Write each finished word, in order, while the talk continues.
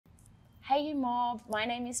Hey you mob, my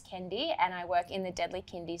name is Kendi and I work in the Deadly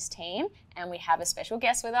Kindies team and we have a special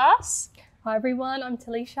guest with us. Hi everyone, I'm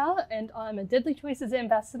Tallisha and I'm a Deadly Choices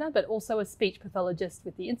ambassador but also a speech pathologist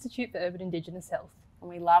with the Institute for Urban Indigenous Health. And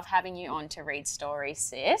we love having you on to read stories,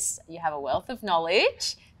 sis. You have a wealth of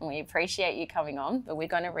knowledge and we appreciate you coming on, but we're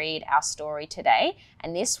going to read our story today.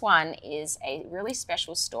 And this one is a really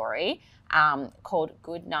special story called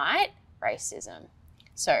Goodnight, Racism.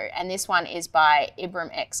 So, and this one is by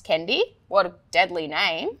Ibram X Kendi, what a deadly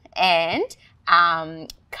name, and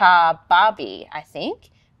Kababi, I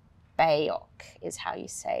think, Bayok is how you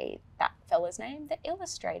say that fella's name, the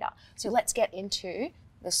illustrator. So let's get into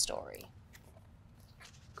the story.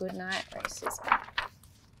 Goodnight, Racism.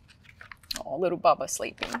 Oh, little Bubba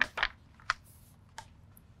sleeping.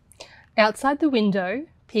 Outside the window,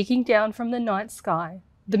 peeking down from the night sky,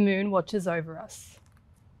 the moon watches over us.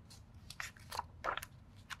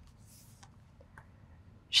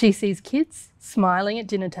 She sees kids smiling at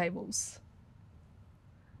dinner tables.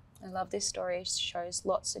 I love this story. It shows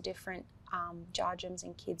lots of different Jarjums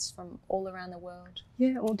and kids from all around the world.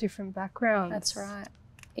 Yeah, all different backgrounds. That's right.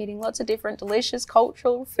 Eating lots of different delicious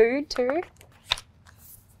cultural food too.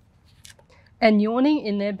 And yawning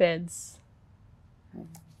in their beds.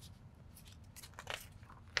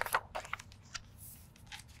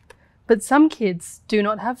 But some kids do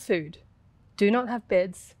not have food, do not have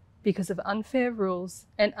beds, because of unfair rules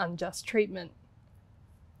and unjust treatment.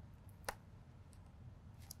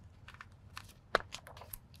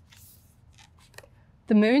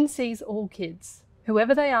 The moon sees all kids,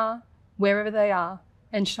 whoever they are, wherever they are,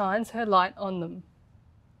 and shines her light on them.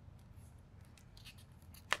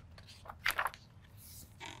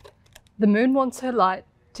 The moon wants her light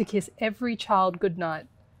to kiss every child goodnight.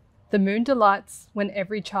 The moon delights when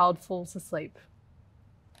every child falls asleep.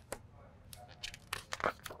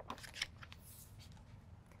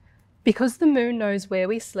 Because the moon knows where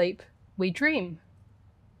we sleep, we dream.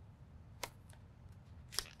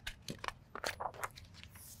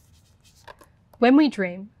 When we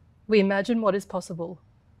dream, we imagine what is possible,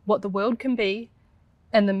 what the world can be,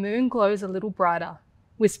 and the moon glows a little brighter,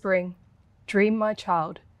 whispering, "Dream, my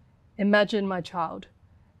child. Imagine, my child.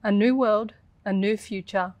 A new world, a new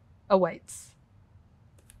future awaits."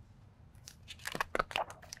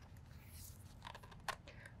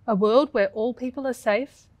 A world where all people are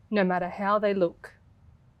safe, no matter how they look.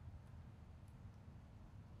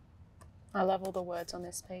 I love all the words on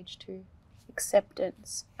this page too.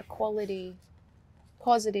 Acceptance, equality,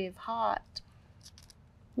 positive, heart.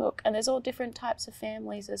 Look, and there's all different types of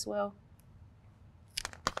families as well.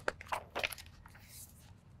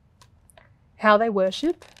 How they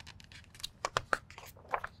worship,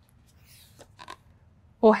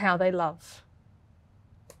 or how they love.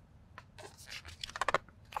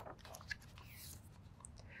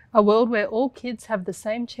 A world where all kids have the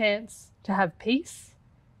same chance to have peace,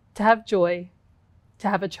 to have joy, to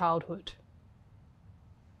have a childhood.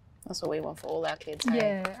 That's what we want for all our kids, hey?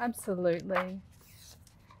 Yeah, absolutely.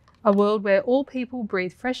 A world where all people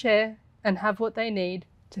breathe fresh air and have what they need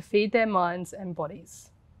to feed their minds and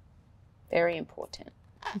bodies. Very important.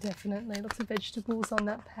 Definitely, lots of vegetables on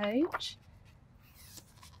that page.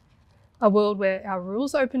 A world where our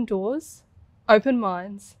rules open doors, open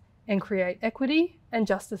minds, and create equity and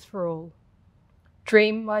justice for all.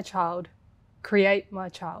 Dream, my child. Create, my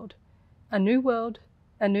child. A new world,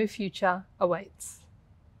 a new future awaits.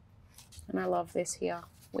 And I love this here.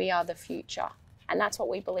 We are the future. And that's what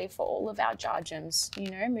we believe for all of our Jarjums, you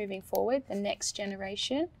know, moving forward, the next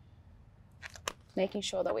generation, making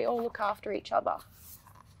sure that we all look after each other.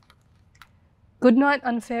 Goodnight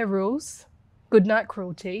unfair rules, goodnight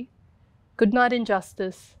cruelty, goodnight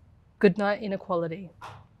injustice, goodnight inequality.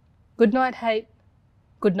 Goodnight hate,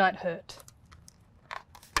 goodnight hurt.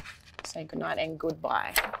 Say goodnight and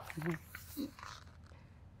goodbye.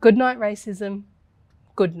 Goodnight racism,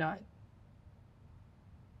 goodnight.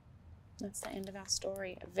 That's the end of our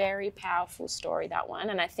story. A very powerful story, that one.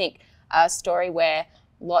 And I think a story where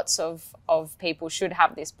lots of people should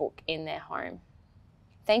have this book in their home.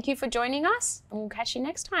 Thank you for joining us and we'll catch you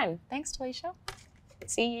next time. Thanks, Tallisha.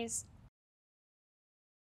 See yous.